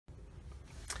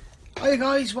Hi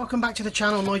guys, welcome back to the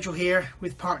channel. Nigel here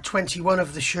with part 21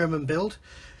 of the Sherman build.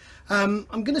 I'm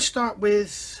going to start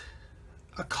with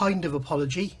a kind of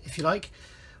apology, if you like,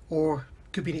 or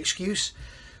could be an excuse.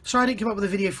 Sorry I didn't come up with a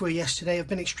video for you yesterday. I've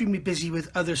been extremely busy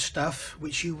with other stuff,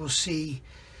 which you will see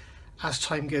as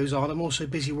time goes on. I'm also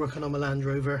busy working on my Land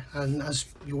Rover, and as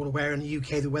you're all aware, in the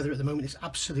UK the weather at the moment is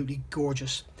absolutely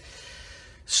gorgeous.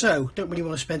 So, don't really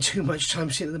want to spend too much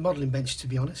time sitting at the modelling bench, to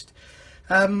be honest.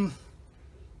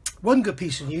 One good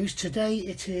piece of news today,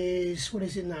 it is, what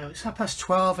is it now? It's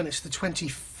 12:30 and it's the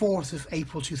 24th of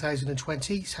April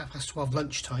 2020. It's 12:30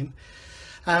 lunchtime.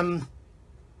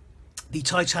 The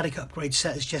Titanic upgrade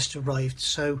set has just arrived,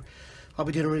 so I'll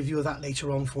be doing a review of that later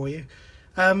on for you.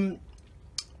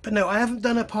 But no, I haven't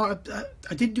done a part of,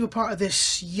 I did do a part of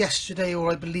this yesterday,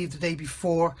 or I believe the day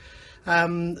before.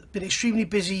 Been extremely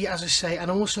busy, as I say, and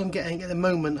also I'm getting, at the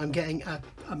moment, I'm getting a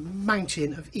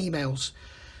mountain of emails.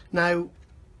 Now,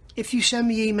 if you send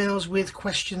me emails with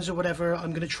questions or whatever,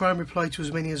 I'm going to try and reply to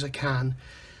as many as I can.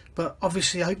 But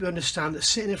obviously I hope you understand that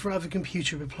sitting in front of a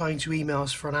computer replying to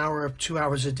emails for an hour or 2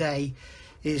 hours a day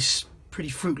is pretty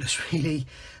fruitless, really.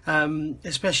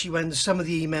 Especially when some of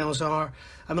the emails are,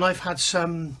 I mean, I've had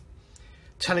some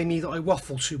telling me that I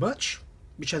waffle too much,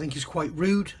 which I think is quite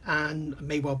rude and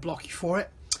may well block you for it.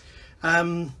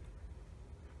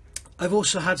 I've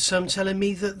also had some telling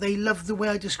me that they love the way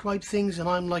I describe things and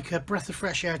I'm like a breath of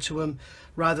fresh air to them,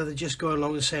 rather than just going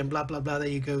along and saying blah blah blah, there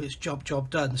you go, it's job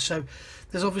done. So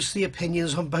there's obviously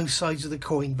opinions on both sides of the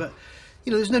coin, but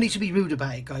you know, there's no need to be rude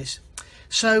about it, guys.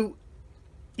 So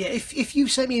yeah, if you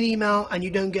sent me an email and you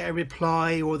don't get a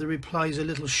reply, or the reply is a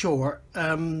little short,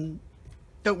 don't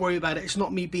worry about it. It's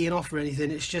not me being off or anything.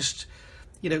 It's just,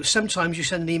 you know, sometimes you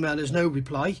send an email and there's no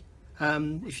reply.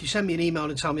 If you send me an email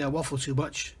and tell me I waffle too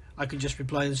much, I could just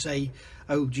reply and say,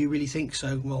 oh, do you really think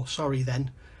so? Well, sorry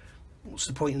then. What's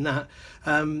the point in that?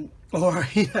 Or,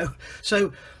 you know,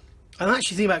 so I'm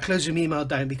actually thinking about closing my email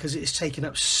down because it's taken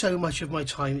up so much of my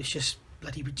time. It's just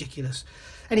bloody ridiculous.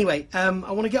 Anyway, I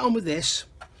want to get on with this.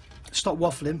 Stop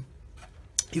waffling.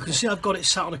 You can see I've got it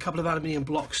sat on a couple of aluminium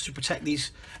blocks to protect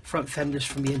these front fenders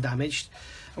from being damaged.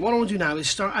 And what I want to do now is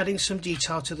start adding some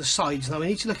detail to the sides. Now I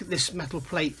need to look at this metal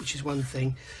plate, which is one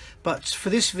thing. But for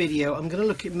this video, I'm going to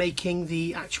look at making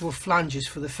the actual flanges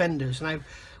for the fenders. Now,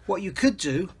 what you could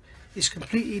do is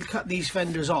completely cut these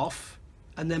fenders off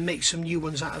and then make some new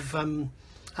ones out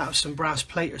of some brass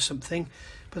plate or something.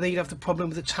 But then you'd have the problem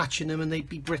with attaching them and they'd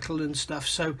be brittle and stuff.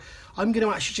 So I'm going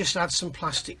to actually just add some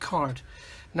plastic card.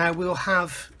 Now we'll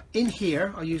have in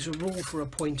here, I'll use a rule for a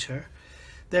pointer,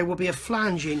 there will be a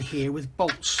flange in here with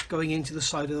bolts going into the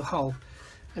side of the hull.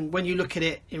 And when you look at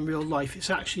it in real life, it's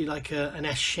actually like an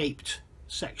S-shaped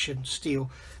section,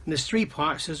 steel. And there's three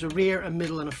parts. There's a rear, a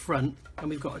middle and a front. And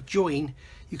we've got a join.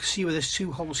 You can see where there's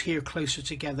two holes here closer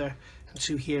together and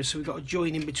two here. So we've got a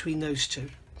join in between those two.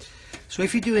 So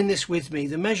if you're doing this with me,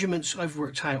 the measurements I've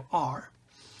worked out are,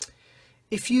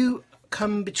 if you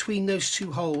come between those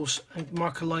two holes and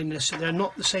mark a line so they're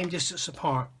not the same distance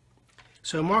apart.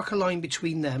 So mark a line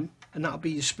between them and that'll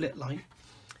be your split line.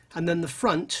 And then the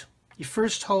front, your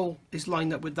first hole is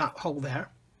lined up with that hole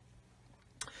there,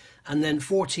 and then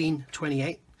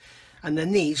 14/28, and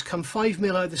then these come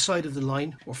 5mm either side of the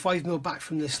line, or 5mm back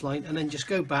from this line, and then just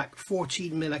go back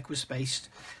 14mm equispaced,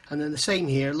 and then the same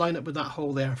here, line up with that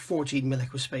hole there, 14mm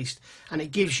equispaced, and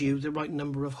it gives you the right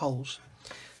number of holes.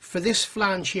 For this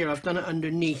flange here, I've done it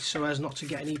underneath so as not to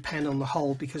get any pen on the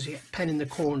hole, because you get pen in the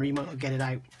corner, you might not get it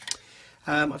out.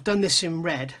 I've done this in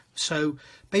red, so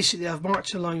basically I've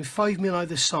marked a line 5mm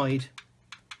either side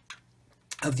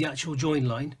of the actual join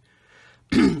line,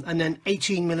 and then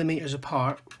 18mm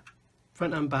apart,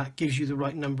 front and back, gives you the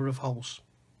right number of holes.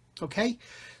 Okay,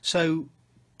 so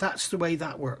that's the way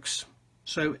that works.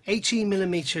 So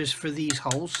 18mm for these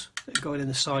holes that are going in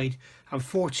the side, and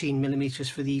 14mm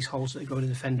for these holes that are going in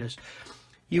the fenders.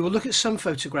 You will look at some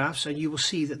photographs and you will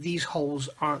see that these holes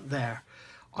aren't there.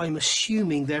 I'm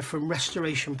assuming they're from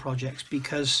restoration projects,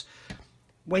 because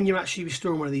when you're actually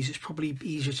restoring one of these, it's probably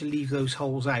easier to leave those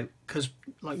holes out, because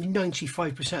like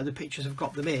 95% of the pictures have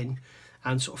got them in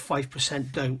and sort of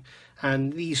 5% don't,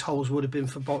 and these holes would have been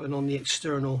for bolting on the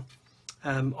external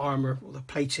armour or the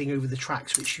plating over the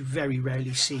tracks, which you very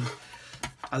rarely see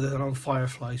other than on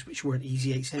Fireflies, which weren't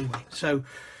Easy 8s anyway. So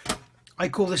I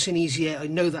call this an Easy 8. I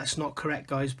know that's not correct,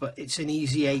 guys, but it's an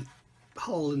Easy 8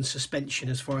 hull and suspension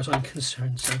as far as I'm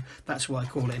concerned, so that's why I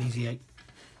call it an Easy 8.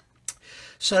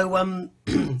 So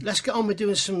let's get on with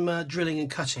doing some drilling and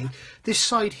cutting. This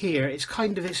side here, it's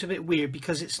a bit weird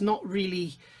because it's not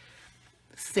really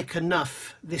thick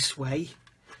enough this way,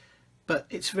 but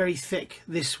it's very thick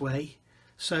this way.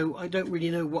 so I don't really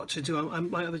know what to do. I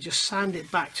might either just sand it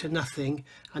back to nothing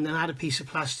and then add a piece of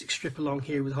plastic strip along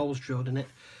here with holes drilled in it,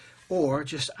 or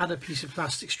just add a piece of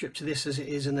plastic strip to this as it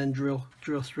is and then drill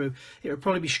through. It would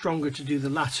probably be stronger to do the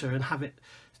latter and have it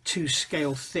 2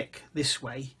 scale thick this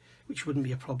way, which wouldn't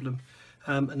be a problem,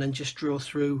 and then just drill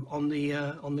through on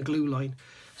the glue line.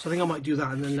 So I think I might do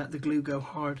that and then let the glue go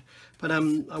hard. But I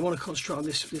want to concentrate on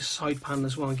this side panel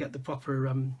as well and get the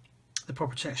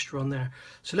proper texture on there.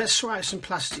 So let's sort out some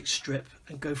plastic strip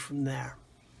and go from there.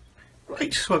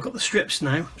 Right, so I've got the strips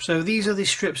now. So these are the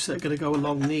strips that are going to go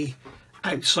along the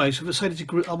outside. So I've decided to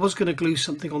glue, I was going to glue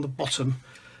something on the bottom,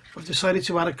 but I've decided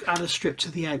to add a strip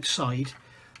to the outside,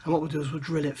 and what we'll do is we'll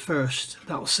drill it first.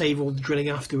 That will save all the drilling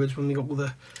afterwards when we got all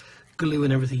the glue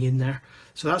and everything in there.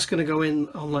 So that's going to go in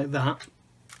on like that,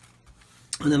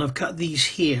 and then I've cut these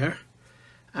here,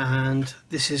 and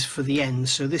this is for the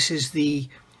ends. So this is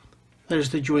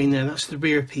there's the join there, that's the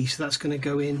rear piece. That's going to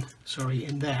go in,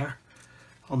 in there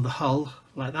on the hull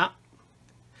like that,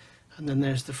 and then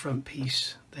there's the front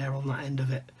piece there on that end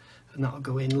of it, and that'll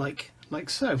go in like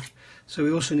so. So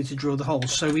we also need to drill the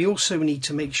holes. So we also need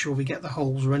to make sure we get the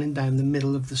holes running down the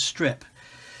middle of the strip.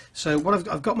 So what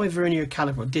I've got my vernier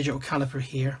caliper, digital caliper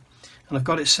here, and I've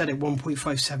got it set at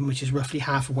 1.57, which is roughly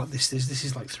half of what this is. This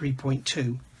is like 3.2.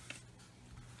 So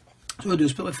what I'll do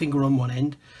is put my finger on one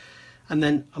end, and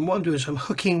then what I'm doing is I'm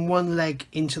hooking one leg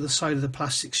into the side of the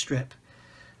plastic strip,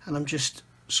 and I'm just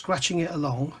scratching it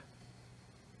along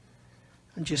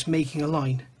and just making a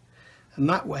line. And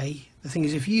that way, the thing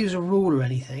is, if you use a rule or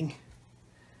anything,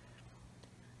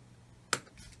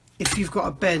 if you've got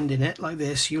a bend in it like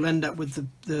this, you'll end up with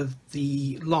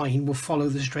the line will follow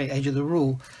the straight edge of the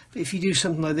rule. But if you do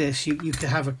something like this, you could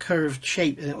have a curved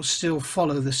shape and it will still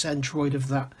follow the centroid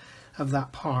of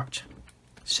that part.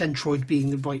 Centroid being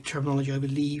the right terminology, I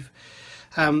believe.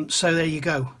 So there you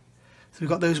go. So we've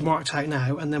got those marked out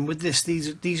now, and then with this, these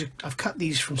are, I've cut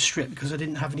these from strip because I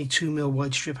didn't have any 2mm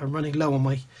wide strip. I'm running low on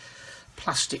my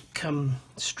plastic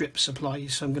strip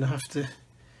supplies, so I'm going to have to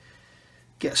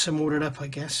get some ordered up, I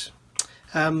guess.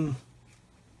 So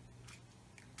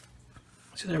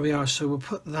there we are. So we'll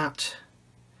put that,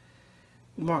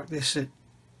 we'll mark this at,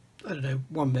 I don't know,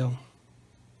 1mm.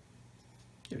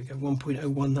 There we go,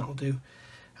 1.01, that'll do.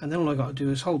 And then all I got to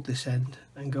do is hold this end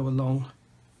and go along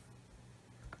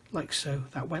like so.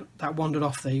 That wandered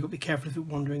off there. You've got to be careful of it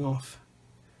wandering off.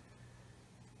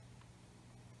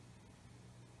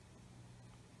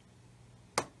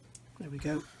 There we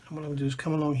go. And what I'm going to do is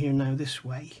come along here now this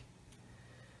way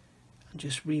and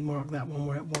just remark that one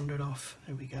where it wandered off.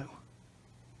 There we go.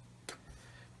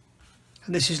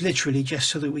 And this is literally just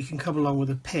so that we can come along with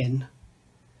a pin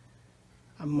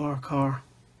and mark our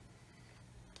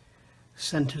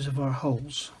centres of our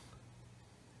holes.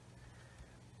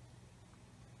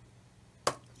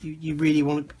 You really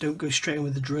want to, don't go straight in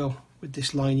with the drill with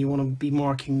this line. You want to be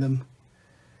marking them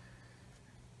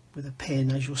with a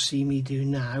pin, as you'll see me do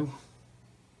now.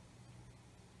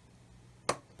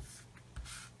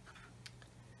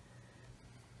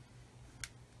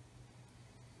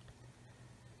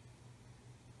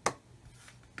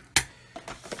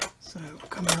 So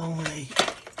come along with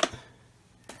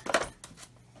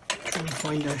trying to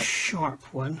find a sharp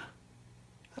one.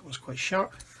 That was quite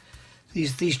sharp.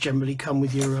 These generally come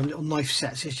with your little knife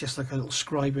sets. It's just like a little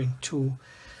scribing tool.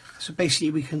 So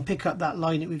basically we can pick up that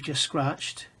line that we've just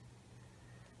scratched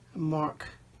and mark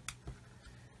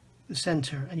the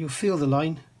centre, and you'll feel the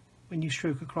line when you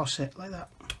stroke across it like that.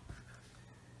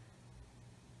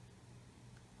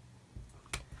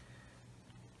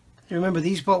 Now remember,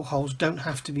 these bolt holes don't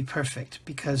have to be perfect,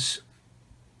 because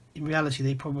in reality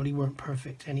they probably weren't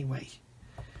perfect anyway.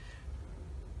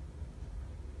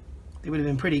 They would have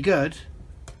been pretty good,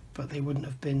 but they wouldn't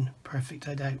have been perfect,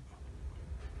 I doubt.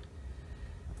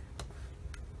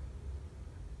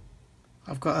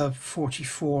 I've got a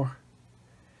 44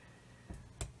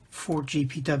 Ford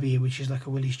GPW, which is like a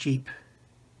Willys Jeep,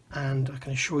 and I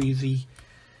can assure you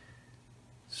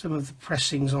some of the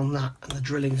pressings on that and the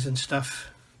drillings and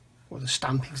stuff, or the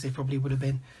stampings they probably would have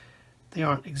been, they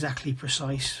aren't exactly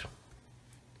precise.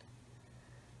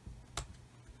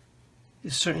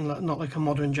 It's certainly not like a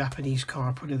modern Japanese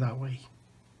car, put it that way.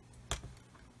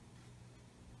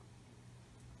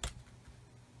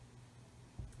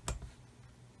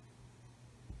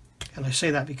 And I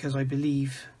say that because I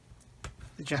believe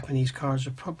the Japanese cars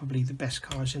are probably the best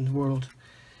cars in the world,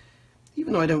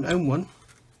 even though I don't own one.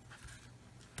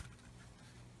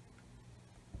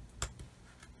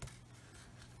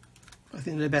 I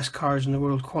think they're the best cars in the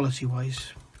world quality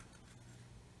wise.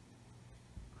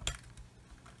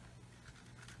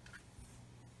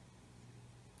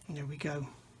 There we go.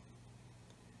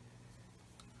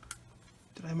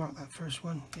 Did I mark that first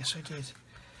one? Yes, I did.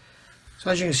 So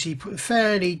as you can see, putting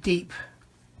fairly deep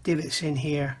divots in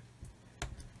here.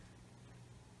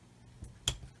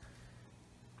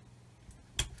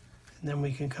 And then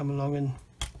we can come along and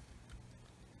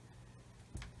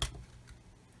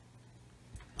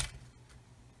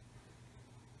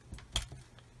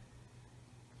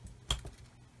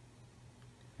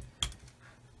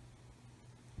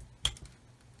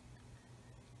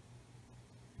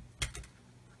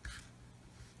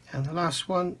the last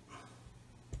one.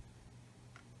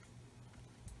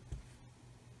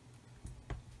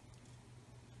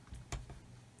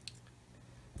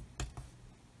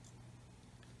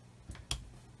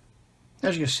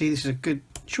 As you can see, this is a good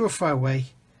surefire way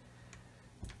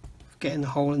of getting the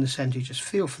hole in the centre. You just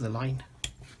feel for the line,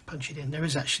 punch it in. There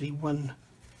is actually one.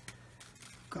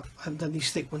 I haven't done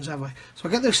these thick ones, have I? So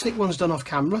I'll get those thick ones done off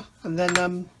camera, and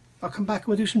then I'll come back and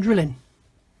we'll do some drilling.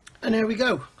 And there we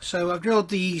go. So I've drilled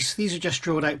these. These are just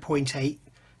drilled out 0.8.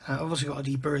 I've also got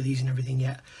to deburr these and everything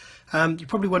yet. You're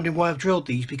probably wondering why I've drilled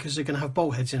these, because they're going to have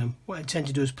bolt heads in them. What I intend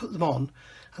to do is put them on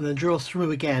and then drill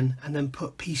through again, and then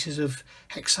put pieces of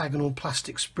hexagonal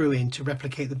plastic sprue in to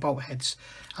replicate the bolt heads,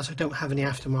 as I don't have any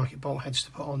aftermarket bolt heads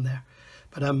to put on there.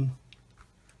 But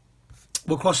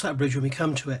we'll cross that bridge when we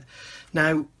come to it.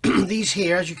 Now these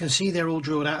here, as you can see, they're all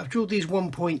drilled out. I've drilled these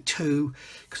 1.2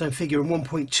 because I'm figuring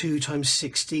 1.2 times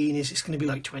 16 is, it's going to be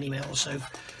like 20 mil, so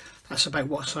that's about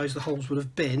what size the holes would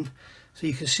have been. So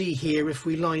you can see here, if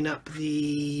we line up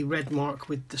the red mark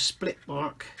with the split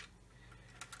mark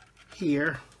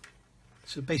here,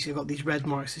 so basically I've got these red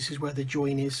marks, this is where the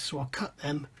join is, so I'll cut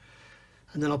them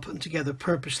and then I'll put them together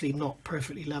purposely not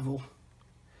perfectly level.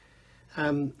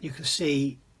 You can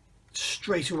see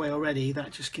straight away already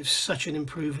that just gives such an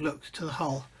improved look to the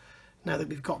hull now that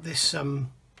we've got this you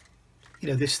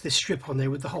know, this strip on there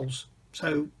with the holes.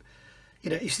 So you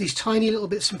know, it's these tiny little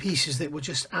bits and pieces that will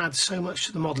just add so much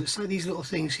to the model. It's like these little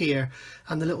things here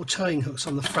and the little towing hooks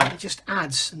on the front. It just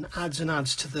adds and adds and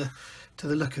adds to the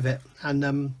look of it.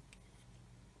 And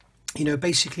you know,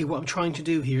 basically what I'm trying to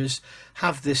do here is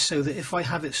have this so that if I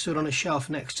have it stood on a shelf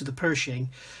next to the Pershing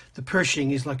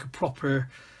is like a proper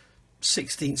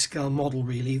 16th scale model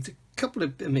really. A couple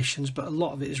of emissions, but a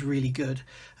lot of it is really good.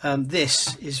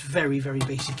 This is very, very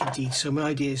basic indeed. So my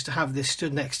idea is to have this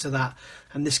stood next to that,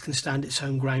 and this can stand its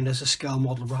own ground as a scale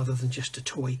model rather than just a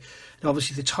toy. And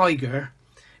obviously the Tiger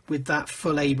with that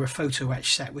full Aber photo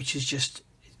etch set, which is just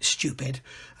stupid,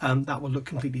 that will look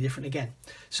completely different again.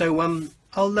 So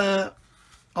I'll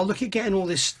look at getting all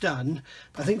this done.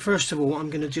 I think first of all what I'm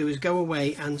going to do is go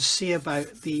away and see about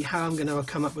how I'm going to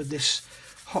come up with this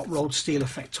hot rolled steel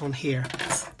effect on here.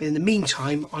 But in the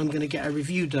meantime, I'm going to get a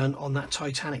review done on that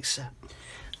Titanic set.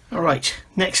 Alright,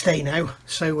 next day now.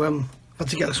 So I've had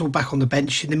to get this all back on the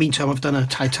bench. In the meantime, I've done a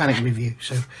Titanic review.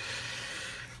 So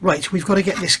right, we've got to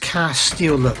get this cast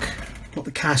steel look. Not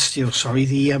the cast steel, sorry,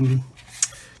 the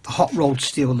hot rolled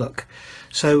steel look.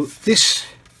 So this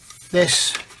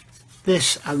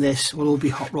and this will all be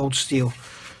hot rolled steel.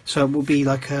 So it will be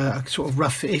like a sort of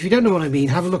rough. If you don't know what I mean,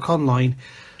 have a look online.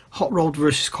 Hot rolled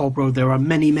versus cold rolled. There are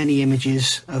many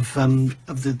images of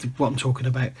what I'm talking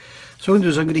about. So what I'm going to do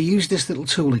is I'm going to use this little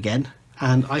tool again,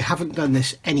 and I haven't done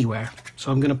this anywhere.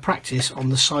 So I'm going to practice on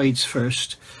the sides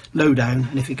first, low down,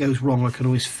 and if it goes wrong I can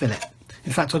always fill it.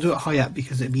 In fact, I'll do it high up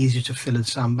because it'll be easier to fill and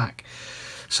sand back.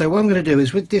 So what I'm going to do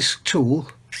is with this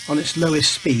tool on its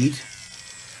lowest speed,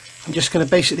 I'm just going to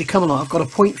basically come along. I've got a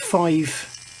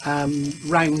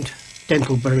 0.5 round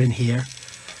dental burr in here,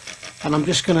 and I'm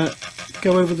just going to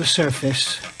go over the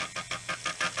surface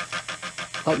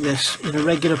like this in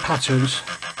irregular patterns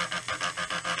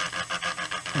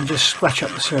and just scratch up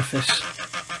the surface.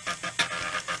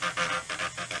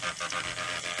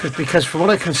 Because from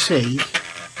what I can see,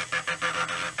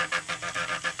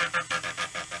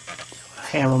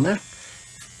 hair on there.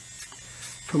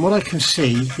 From what I can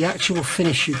see, the actual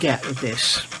finish you get with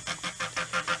this,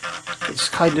 it's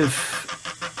kind of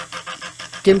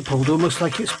dimpled, almost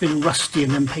like it's been rusty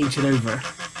and then painted over.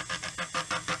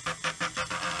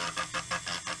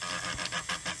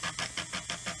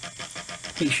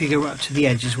 Make sure you go right up to the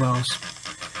edge as well.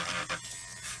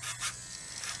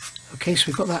 Okay, so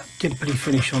we've got that dimply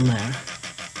finish on there.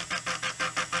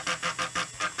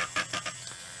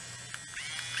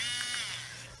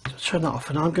 So turn that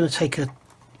off, and I'm going to take a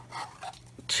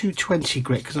 220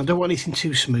 grit because I don't want anything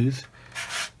too smooth.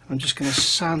 I'm just going to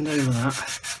sand over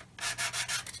that.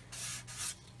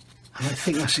 And I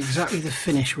think that's exactly the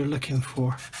finish we're looking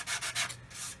for.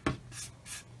 I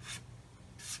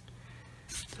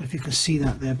don't know if you can see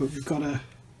that there, but we've got a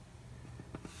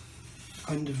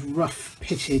kind of rough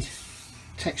pitted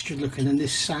textured looking, and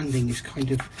this sanding is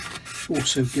kind of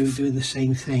also doing the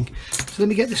same thing. So let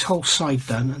me get this whole side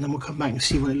done and then we'll come back and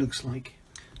see what it looks like.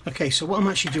 Okay, so what I'm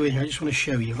actually doing here, I just want to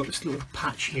show you, I've got this little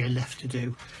patch here left to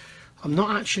do. I'm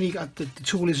not actually, the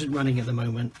tool isn't running at the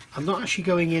moment. I'm not actually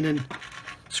going in and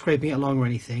scraping it along or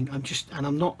anything.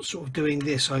 I'm not sort of doing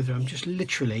this either. I'm just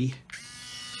literally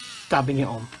dabbing it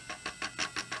on,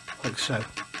 like so.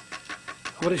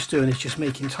 What it's doing is just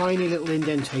making tiny little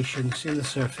indentations in the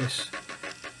surface,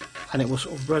 and it will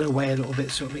sort of run away a little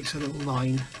bit, so it makes a little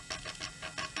line.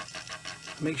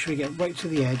 Make sure you get right to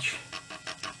the edge.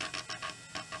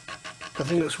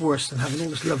 Nothing looks worse than having all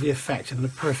this lovely effect and a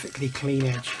perfectly clean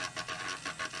edge.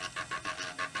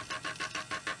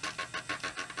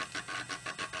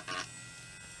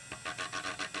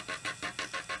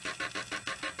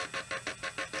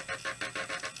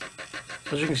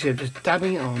 As you can see, I'm just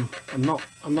dabbing it on.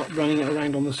 I'm not running it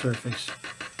around on the surface.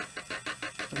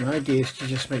 And the idea is to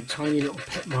just make tiny little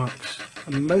pit marks,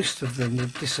 and most of them will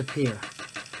disappear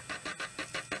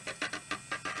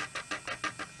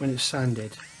when it's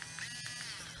sanded.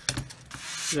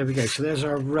 There we go. So there's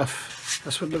our rough.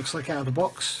 That's what it looks like out of the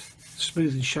box,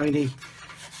 smooth and shiny.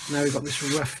 Now we've got this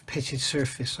rough pitted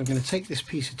surface. So I'm going to take this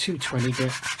piece of 220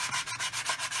 grit,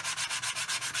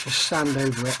 just sand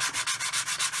over it,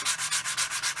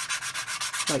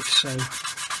 like so.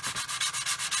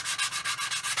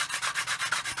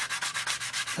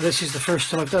 And this is the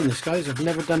first time I've done this, guys. I've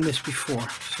never done this before.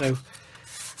 So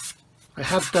I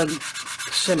have done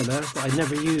similar, but I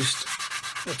never used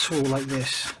a tool like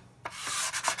this.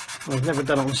 I've never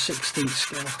done it on 16th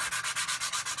scale.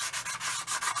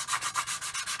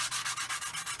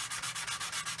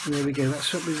 And there we go,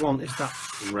 that's what we want, is that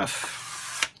rough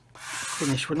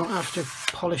finish. We're not after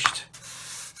polished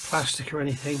plastic or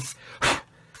anything.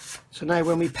 So now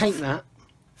when we paint that,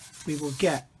 we will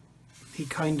get the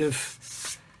kind of,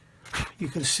 you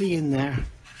can see in there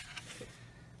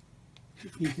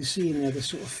the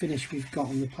sort of finish we've got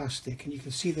on the plastic, and you can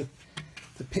see the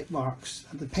pit marks,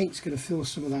 and the paint's going to fill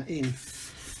some of that in.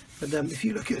 But if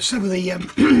you look at some of the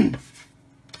the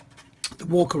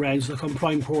walkarounds, like on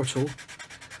Prime Portal,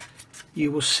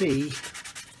 you will see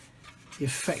the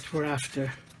effect we're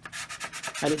after,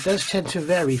 and it does tend to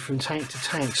vary from tank to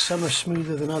tank. Some are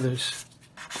smoother than others.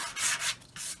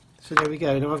 So there we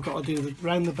go. Now I've got to do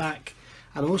round the back,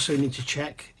 and I also need to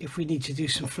check if we need to do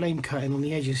some flame cutting on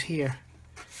the edges here.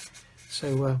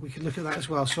 So we can look at that as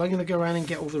well. So I'm going to go around and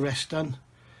get all the rest done.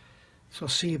 So I'll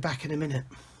see you back in a minute.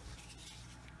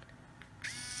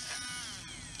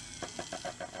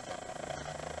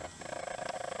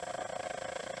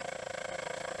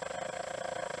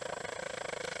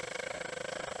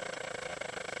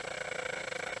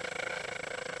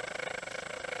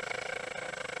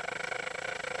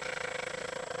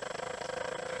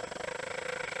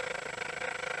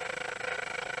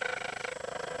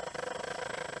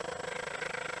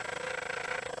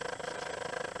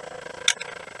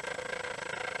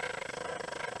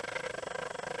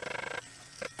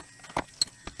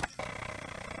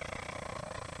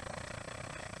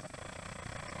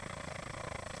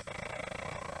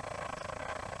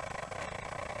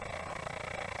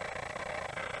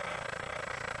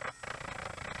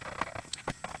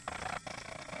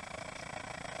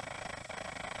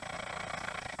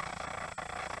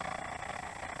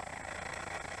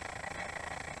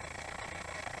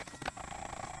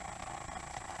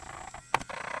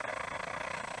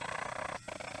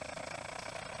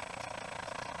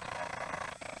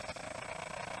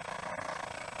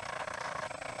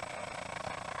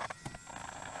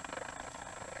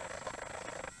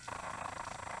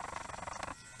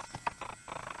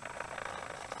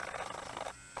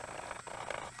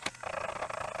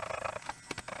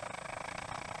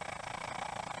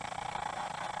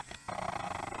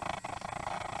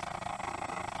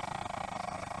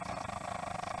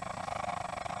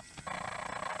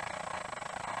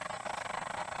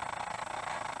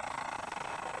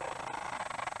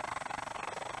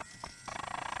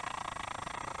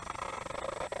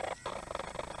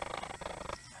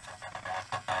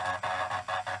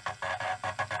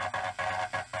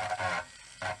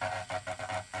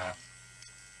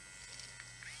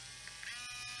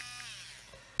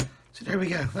 So there we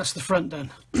go, that's the front done.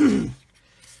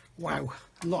 Wow,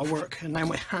 a lot of work, and now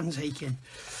my hand's aching.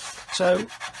 So,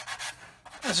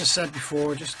 as I said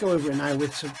before, just go over it now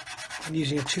with some, I'm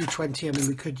using a 220, I mean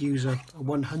we could use a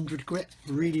 100 grit,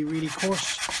 really, really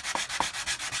coarse.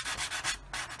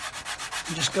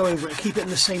 And just go over it, keep it in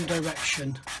the same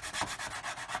direction.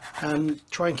 And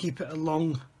try and keep it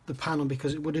along the panel,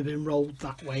 because it would have been rolled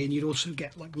that way, and you'd also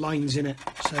get like lines in it.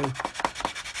 So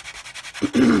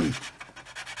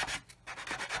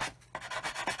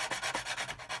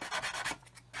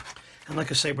And like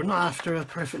I say, we're not after a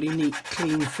perfectly neat,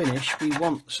 clean finish. We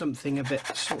want something a bit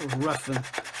sort of rough and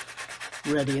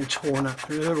ready and torn up.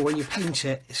 Remember, when you paint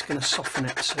it, it's going to soften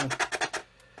it. So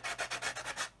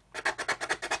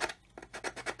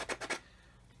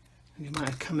you might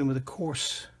have come in with a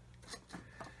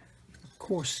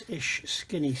coarse-ish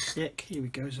skinny stick. Here we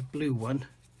go, is a blue one.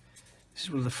 This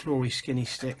is one of the flory skinny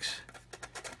sticks.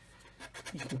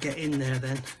 You can get in there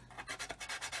then.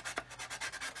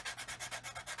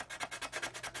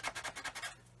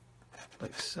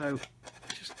 Like so.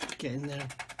 Just get in there,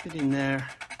 a bit in there.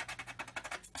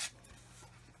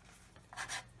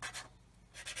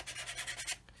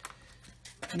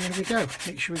 And there we go.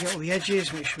 Make sure we get all the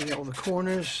edges, make sure we get all the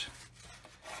corners.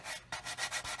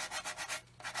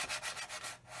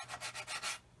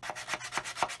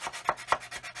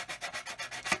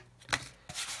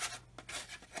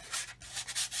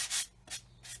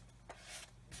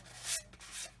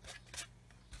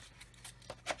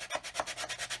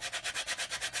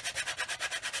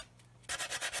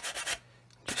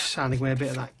 Sanding away a bit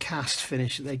of that cast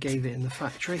finish that they gave it in the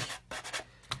factory.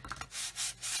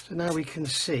 So now we can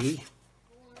see,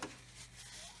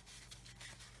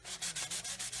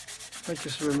 if I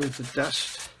just remove the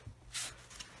dust,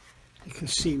 you can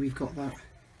see we've got that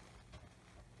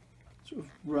sort of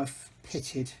rough,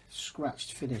 pitted,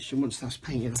 scratched finish, and once that's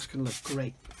painted, that's going to look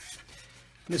great.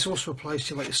 And this also applies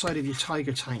to like the side of your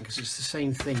Tiger tank, because it's the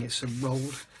same thing. It's a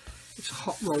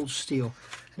hot rolled steel,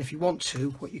 and if you want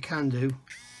to, what you can do,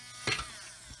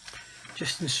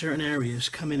 just in certain areas,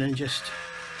 come in and just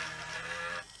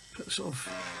put sort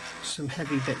of some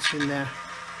heavy bits in there.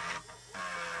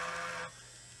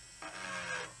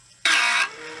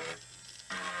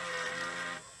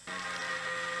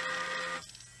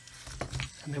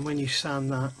 And then when you sand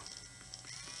that,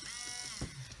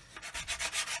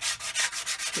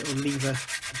 it will leave a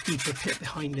deeper pit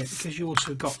behind it, because you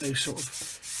also got those sort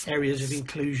of areas of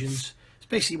inclusions. It's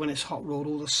basically when it's hot rolled,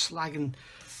 all the slag and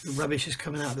the rubbish is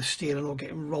coming out of the steel and all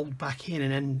getting rolled back in,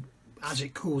 and then as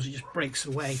it cools, it just breaks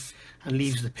away and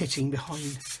leaves the pitting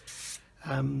behind.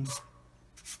 And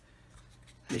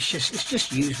it's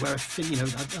just used where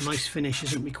a nice finish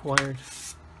isn't required.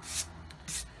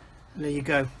 And there you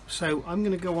go. So I'm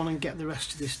going to go on and get the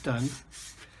rest of this done,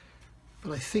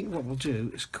 but I think what we'll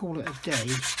do is call it a day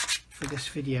for this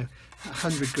video. That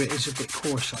 100 grit is a bit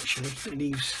coarse actually. It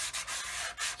leaves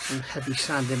some heavy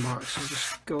sanding marks, so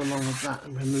just go along with that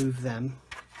and remove them.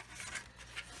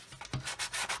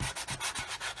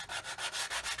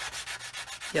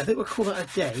 Yeah, I think we'll call it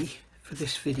a day for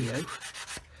this video,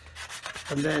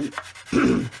 and then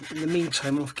in the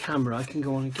meantime, off camera, I can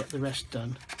go on and get the rest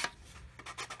done.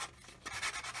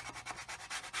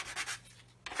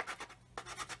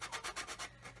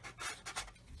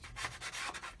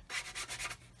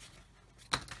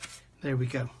 There we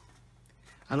go.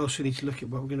 And also need to look at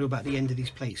what we're going to do about the end of these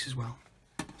plates as well.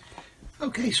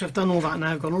 Okay, so I've done all that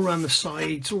now. I've gone all around the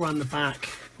sides, all around the back,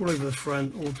 all over the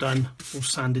front, all done, all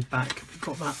sanded back. We've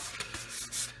got that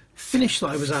finish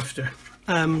that I was after.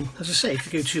 As I say, if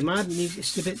you go too mad and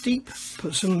it's a bit deep,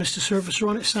 put some Mr. Surfacer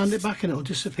on it, sand it back, and it'll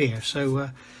disappear. So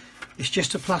it's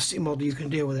just a plastic model, you can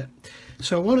deal with it.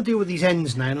 So I want to deal with these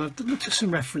ends now, and I've looked at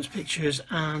some reference pictures,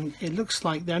 and it looks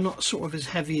like they're not sort of as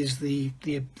heavy as the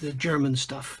German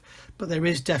stuff, but there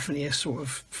is definitely a sort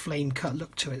of flame cut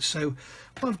look to it. So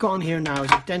what I've got on here now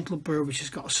is a dental burr which has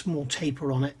got a small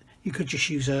taper on it. You could just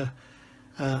use a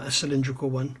cylindrical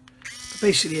one. But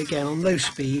basically, again, on low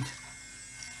speed,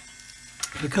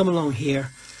 I'm going to come along here,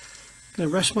 I'm going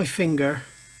to rest my finger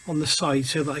on the side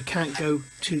so that I can't go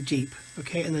too deep,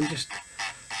 okay, and then just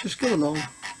go along.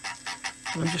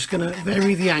 And I'm just going to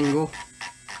vary the angle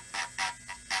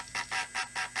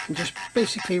and just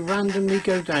basically randomly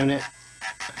go down it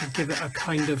and give it a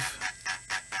kind of,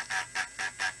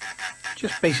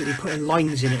 just basically putting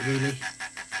lines in it really.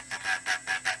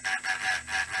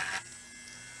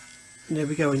 And there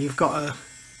we go, and you've got a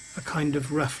kind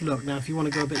of rough look. Now if you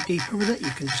want to go a bit deeper with it, you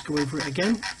can just go over it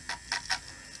again.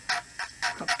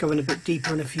 Perhaps go in a bit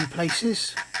deeper in a few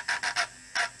places.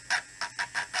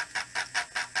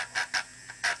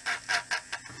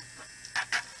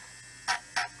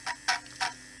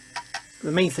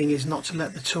 The main thing is not to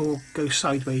let the tool go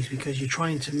sideways, because you're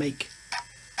trying to make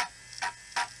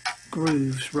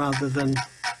grooves rather than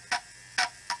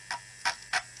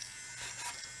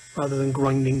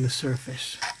grinding the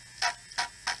surface.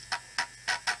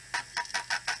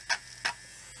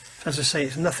 As I say,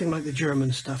 it's nothing like the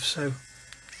German stuff, so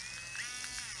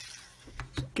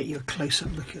let's get you a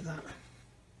close-up look at that.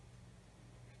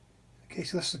 Okay,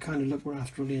 so that's the kind of look we're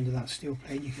after on the end of that steel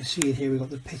plate. You can see in here we've got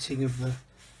the pitting of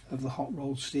the hot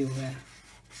rolled steel there.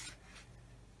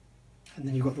 and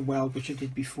then you've got the weld, which I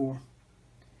did before.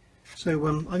 So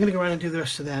I'm going to go around and do the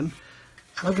rest of them,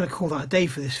 and I'm going to call that a day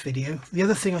for this video. The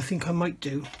other thing I think I might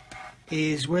do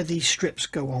is where these strips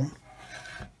go on.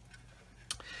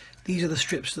 These are the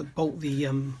strips that bolt the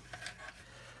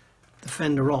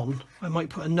fender on. I might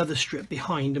put another strip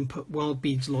behind and put weld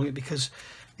beads along it, because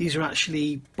these are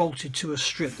actually bolted to a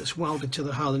strip that's welded to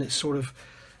the hull, and it's sort of,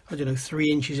 I don't know,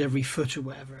 3 inches every foot or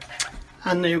whatever.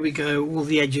 And there we go, all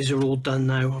the edges are all done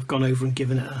now. I've gone over and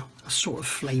given it a sort of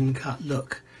flame cut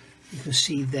look. You can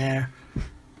see there, if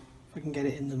I can get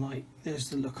it in the light, there's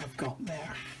the look I've got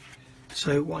there.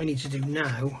 So what I need to do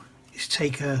now is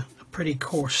take a pretty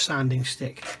coarse sanding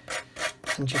stick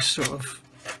and just sort of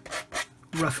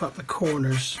rough up the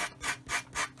corners,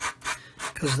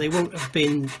 because they won't have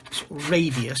been sort of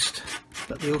radiused,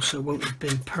 but they also won't have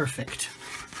been perfect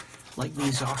like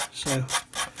these are. So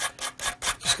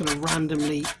just going to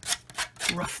randomly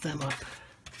rough them up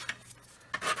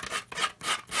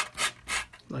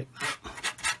like that,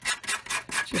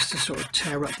 just to sort of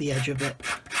tear up the edge of it,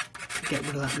 get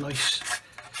rid of that nice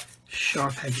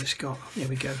sharp edge it's got. There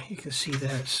we go, you can see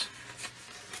there.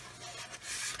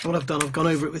 What I've done, I've gone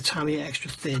over it with Tamiya extra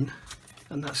thin,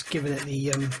 and that's given it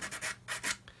the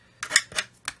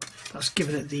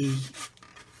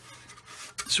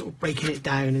sort of breaking it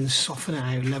down and soften it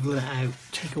out, level it out,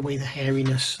 take away the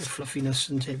hairiness, the fluffiness,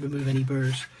 and remove any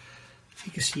burrs.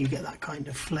 You can see you get that kind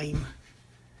of flame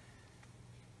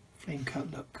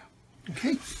cut look.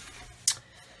 Okay,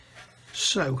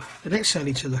 so the next thing I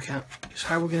need to look at is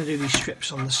how we're going to do these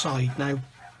strips on the side. Now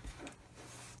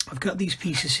I've got these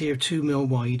pieces here 2mm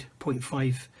wide,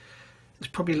 0.5. It's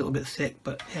probably a little bit thick,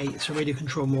 but hey, it's a radio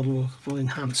control model, will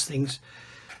enhance things.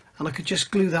 And I could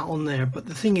just glue that on there, but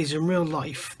the thing is, in real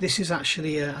life, this is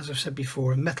actually, as I've said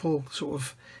before, a metal sort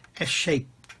of S-shaped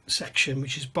section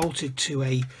which is bolted to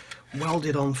a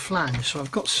welded on flange. So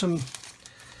I've got some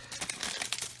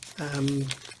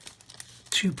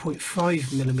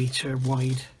 2.5mm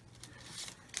wide,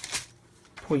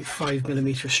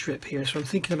 0.5mm strip here. So I'm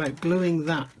thinking about gluing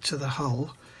that to the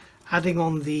hull, adding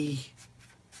on the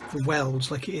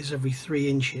welds like it is every 3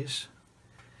 inches,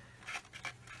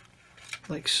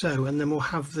 like so, and then we'll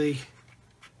have the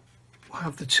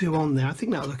two on there. I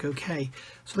think that'll look okay.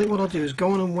 So I think what I'll do is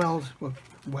go on and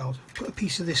put a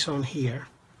piece of this on here,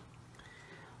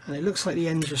 and it looks like the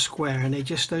ends are square and they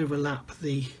just overlap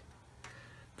the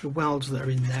welds that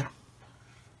are in there.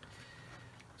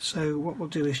 So what we'll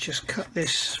do is just cut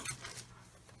this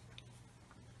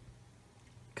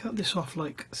off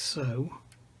like so.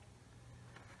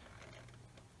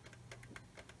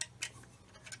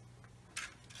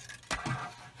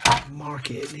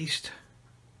 Mark it at least.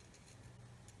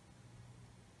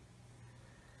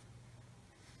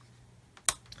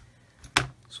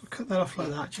 So cut that off like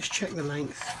that, just check the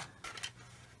length.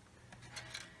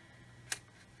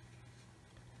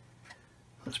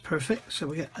 That's perfect. So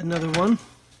we get another one.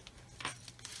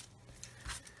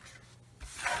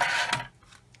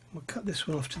 We'll cut this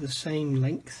one off to the same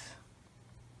length.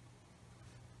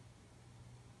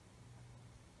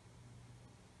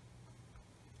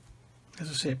 As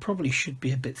I say, it probably should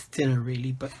be a bit thinner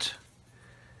really, but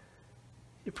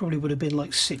it probably would have been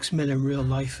like 6mm in real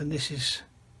life, and this is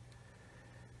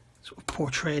sort of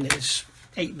portraying it as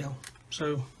 8mm.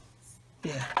 So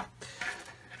yeah.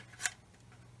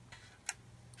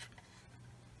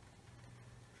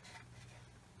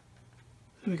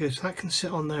 There we go, so that can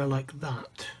sit on there like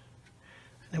that.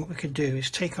 And then what we can do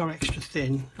is take our extra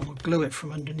thin and we'll glue it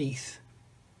from underneath.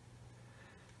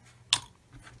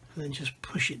 And then just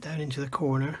push it down into the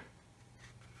corner.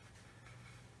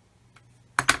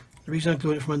 The reason I'm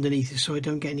gluing it from underneath is so I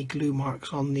don't get any glue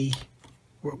marks on the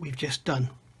work we've just done.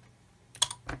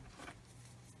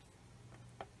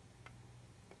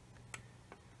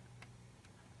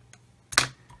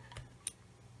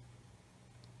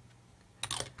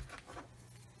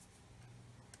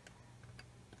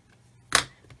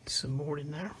 Some more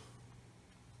in there.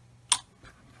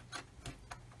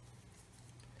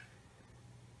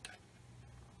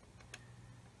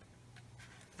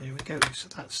 There we go, so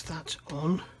that's that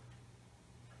on.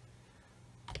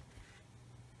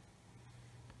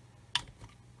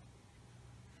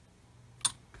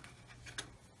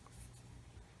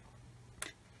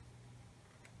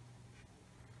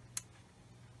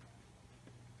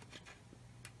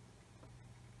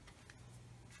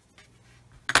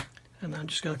 And I'm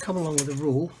just going to come along with a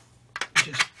rule and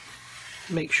just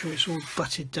make sure it's all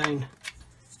butted down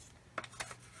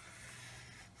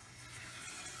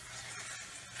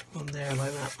on there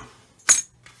like that.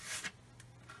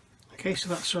 Okay, so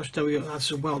that's sort of done. We've got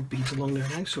some weld beads along there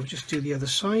now, so we'll just do the other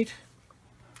side.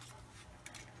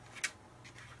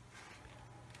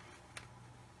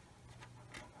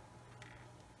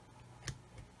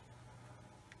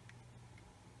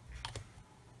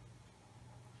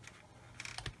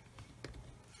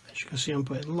 can see I'm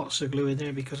putting lots of glue in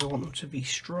there because I want them to be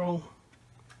strong.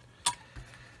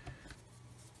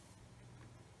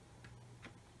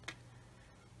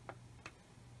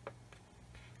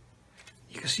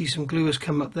 You can see some glue has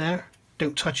come up there.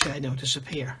 Don't touch it, it'll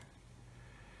disappear.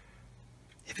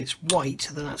 If it's white,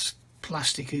 then that's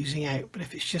plastic oozing out, but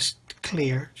if it's just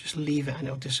clear, just leave it and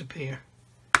it'll disappear.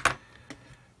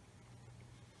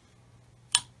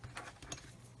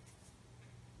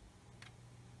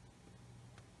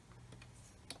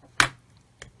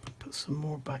 Put some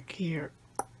more back here,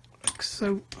 like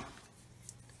so.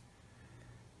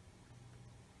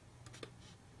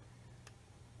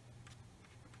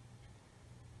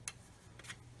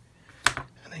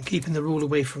 And then keeping the rule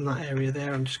away from that area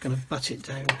there, I'm just going to butt it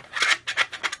down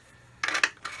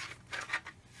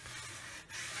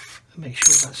and make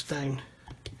sure that's down.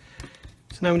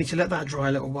 So now we need to let that dry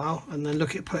a little while and then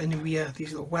look at putting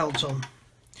these little welds on.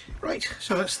 Right,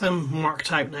 so that's them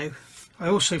marked out now. I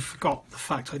also forgot the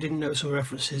fact, I didn't notice some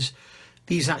references,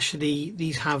 these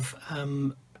have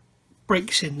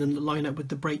brakes in them that line up with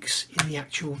the brakes in the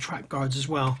actual track guards as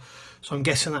well. So I'm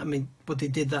guessing that they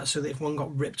did that so that if one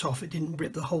got ripped off, it didn't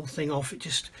rip the whole thing off, it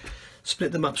just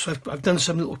split them up. So I've done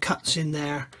some little cuts in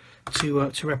there to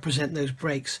represent those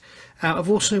brakes. I've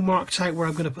also marked out where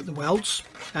I'm going to put the welds.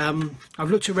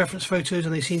 I've looked at reference photos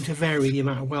and they seem to vary the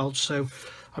amount of welds, so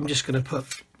I'm just going to put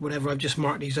whatever. I've just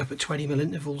marked these up at 20mm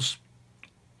intervals.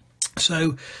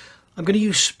 So I'm going to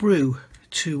use sprue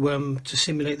to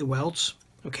simulate the welds,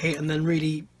 okay, and then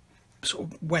really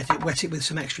sort of wet it with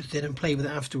some extra thin and play with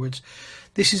it afterwards.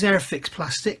 This is Airfix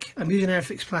plastic. I'm using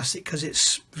Airfix plastic because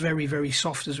it's very, very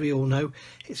soft, as we all know.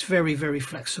 It's very, very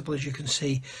flexible, as you can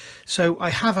see. So I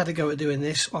have had a go at doing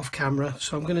this off camera,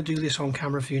 so I'm going to do this on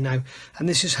camera for you now. And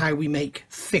this is how we make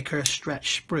thicker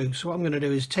stretch sprue. So what I'm going to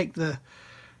do is take the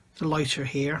lighter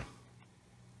here.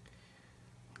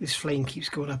 This flame keeps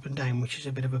going up and down, which is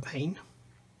a bit of a pain.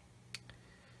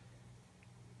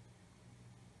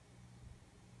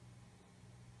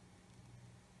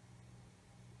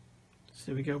 So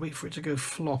there we go, wait for it to go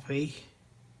floppy,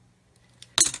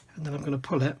 and then I'm going to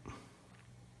pull it.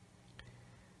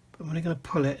 But I'm only going to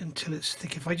pull it until it's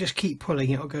thick. If I just keep pulling,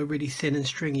 it'll go really thin and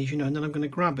stringy, as you know, and then I'm going to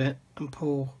grab it and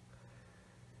pull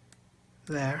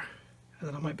there, and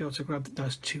then I might be able to grab it. No,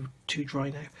 it's too dry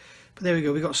now. But there we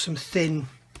go, we've got some thin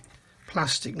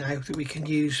plastic now that we can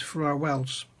use for our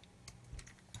welds.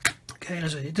 Okay,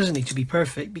 it doesn't need to be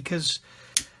perfect because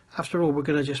after all we're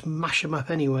going to just mash them up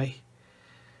anyway.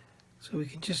 So we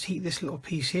can just heat this little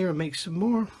piece here and make some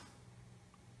more.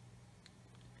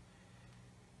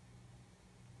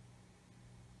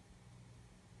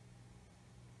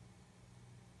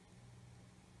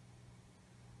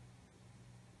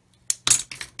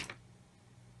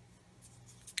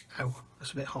 Ow,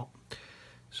 that's a bit hot.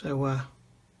 So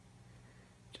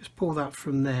just pull that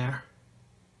from there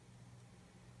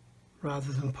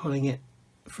rather than pulling it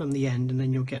from the end, and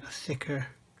then you'll get a thicker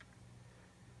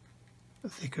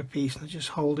piece. And just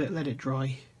hold it, let it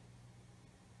dry,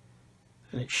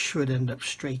 and it should end up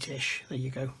straightish. There you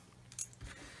go.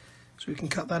 So we can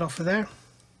cut that off of there.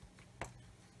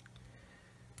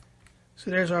 So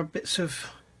there's our bits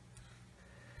of,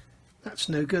 that's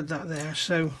no good, that there.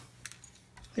 So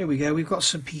there we go, we've got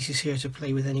some pieces here to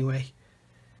play with anyway.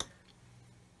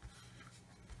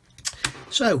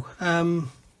 So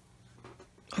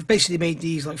I've basically made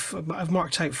these like, I've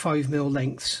marked out 5mm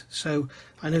lengths, so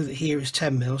I know that here is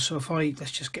 10mm. So if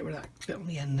let's just get rid of that bit on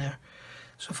the end there.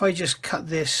 So if I just cut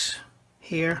this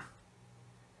here,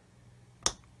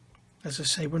 as I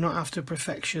say, we're not after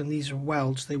perfection, these are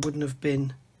welds. They wouldn't have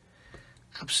been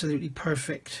absolutely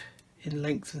perfect in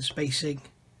length and spacing.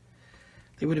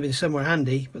 They would have been somewhere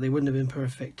handy, but they wouldn't have been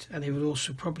perfect, and they would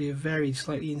also probably have varied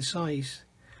slightly in size.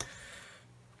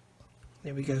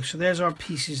 There we go, so there's our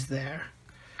pieces there.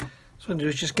 So what I'm going to do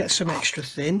is just get some extra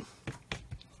thin.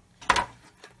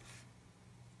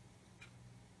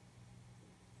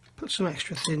 Put some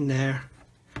extra thin there,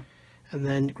 and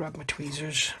then grab my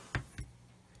tweezers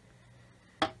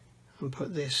and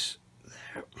put this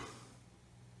there.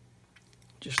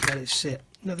 Just let it sit.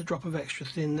 Another drop of extra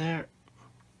thin there.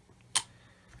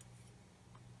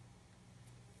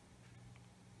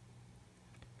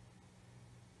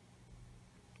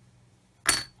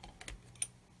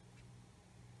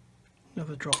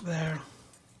 Another drop there.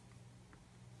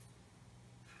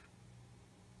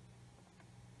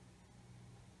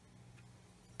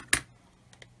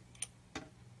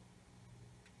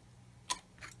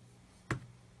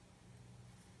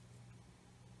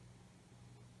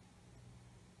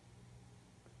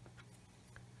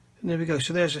 And there we go.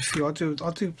 So there's a few.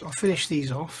 I'll finish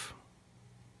these off.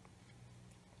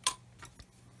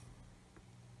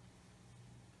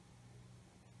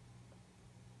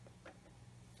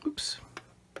 Oops.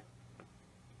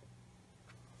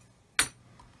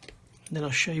 And then I'll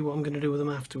show you what I'm going to do with them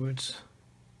afterwards.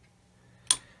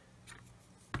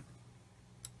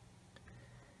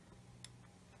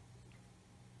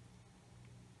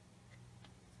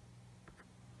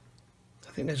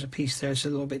 I think there's a piece there that's a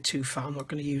little bit too fat. I'm not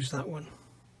going to use that one.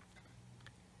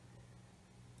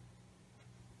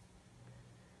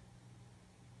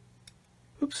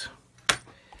 Oops.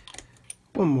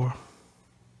 One more.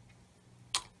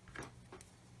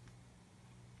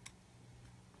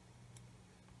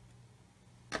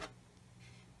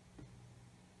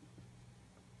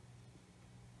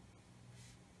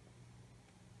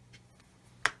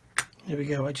 There we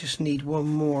go. I just need one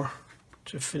more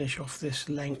to finish off this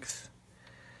length.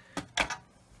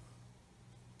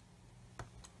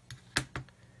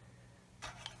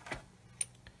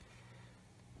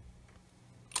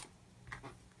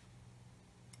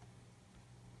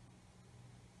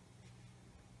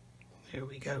 There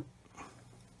we go.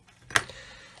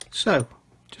 So,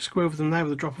 just go over them now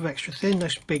with a drop of extra thin,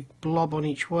 nice big blob on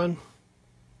each one. In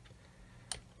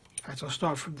fact, I'll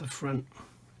start from the front.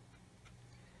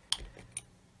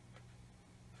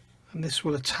 And this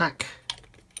will attack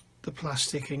the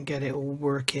plastic and get it all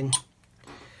working,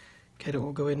 get it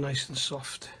all going nice and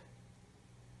soft.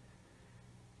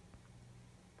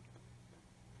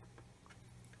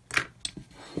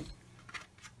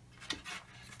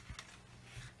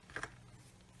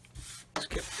 Let's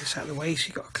get this out of the way so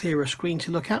you've got a clearer screen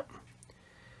to look at.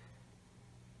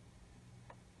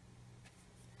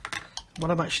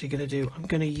 What I'm actually going to do, I'm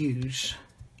going to use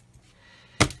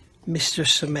Mr.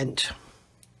 Cement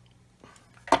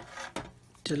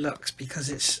Deluxe because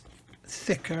it's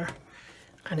thicker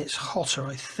and it's hotter,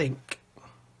 I think.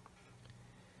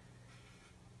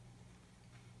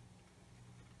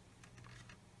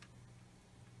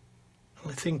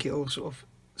 I think it will sort of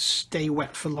stay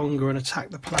wet for longer and attack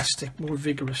the plastic more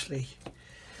vigorously.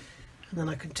 And then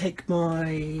I can take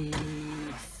my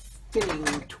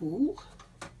filling tool.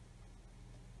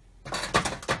 There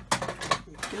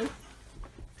we go.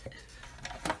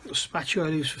 Spatula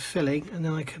I use for filling, and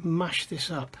then I can mash this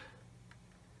up.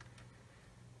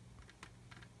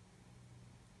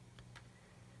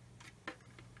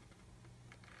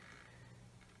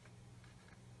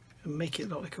 And make it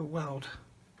look like a weld.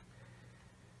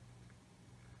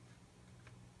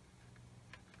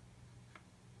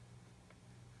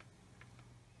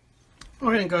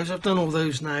 Alright then guys, I've done all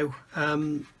those now.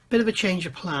 Bit of a change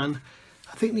of plan.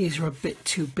 I think these are a bit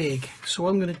too big, so what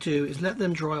I'm going to do is let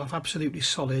them dry off absolutely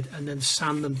solid and then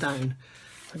sand them down.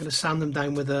 I'm going to sand them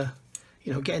down with a,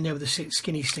 get in there with a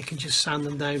skinny stick and just sand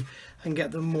them down and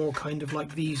get them more kind of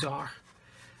like these are.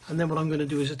 And then what I'm going to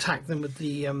do is attack them with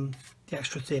the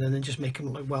extra thin and then just make them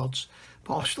look like welds.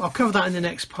 But I'll cover that in the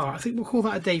next part. I think we'll call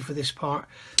that a day for this part,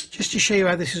 just to show you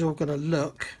how this is all going to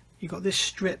look. You've got this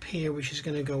strip here which is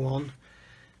going to go on,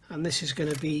 and this is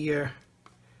going to be your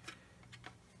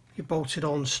bolted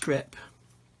on strip.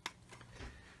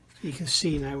 So you can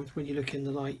see now when you look in the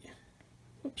light,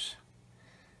 oops,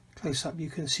 close up,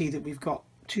 you can see that we've got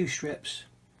two strips,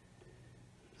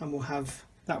 and we'll have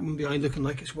that one behind looking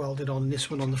like it's welded on, and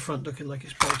this one on the front looking like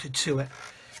it's bolted to it,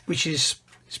 which is,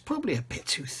 it's probably a bit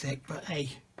too thick, but hey,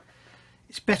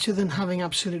 it's better than having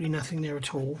absolutely nothing there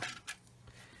at all.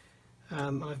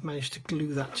 I've managed to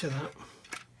glue that to that.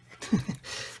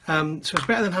 So it's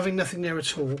better than having nothing there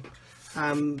at all.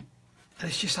 And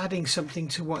it's just adding something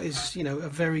to what is, a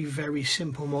very, very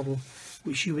simple model,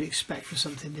 which you would expect for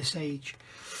something this age.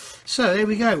 So there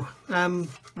we go.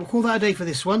 We'll call that a day for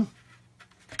this one.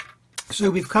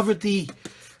 So we've covered the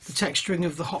texturing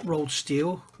of the hot rolled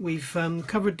steel. We've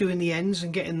covered doing the ends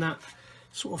and getting that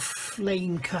sort of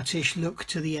flame cut-ish look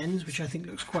to the ends, which I think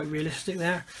looks quite realistic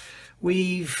there.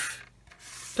 We've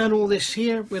done all this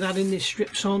here with adding these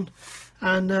strips on,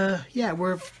 and yeah,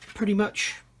 we're pretty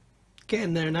much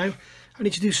getting there now. I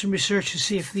need to do some research to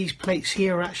see if these plates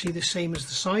here are actually the same as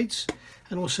the sides,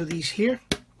 and also these here,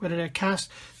 whether they're cast.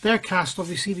 They're cast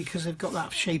obviously because they've got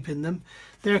that shape in them.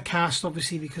 They're cast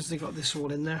obviously because they've got this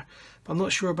all in there, but I'm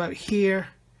not sure about here,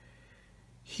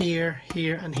 here,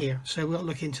 here and here, so we'll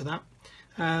look into that.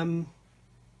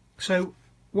 So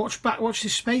watch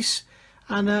this space,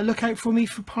 and look out for me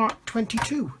for part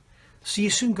 22. See you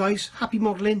soon guys, happy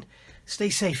modelling, stay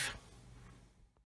safe.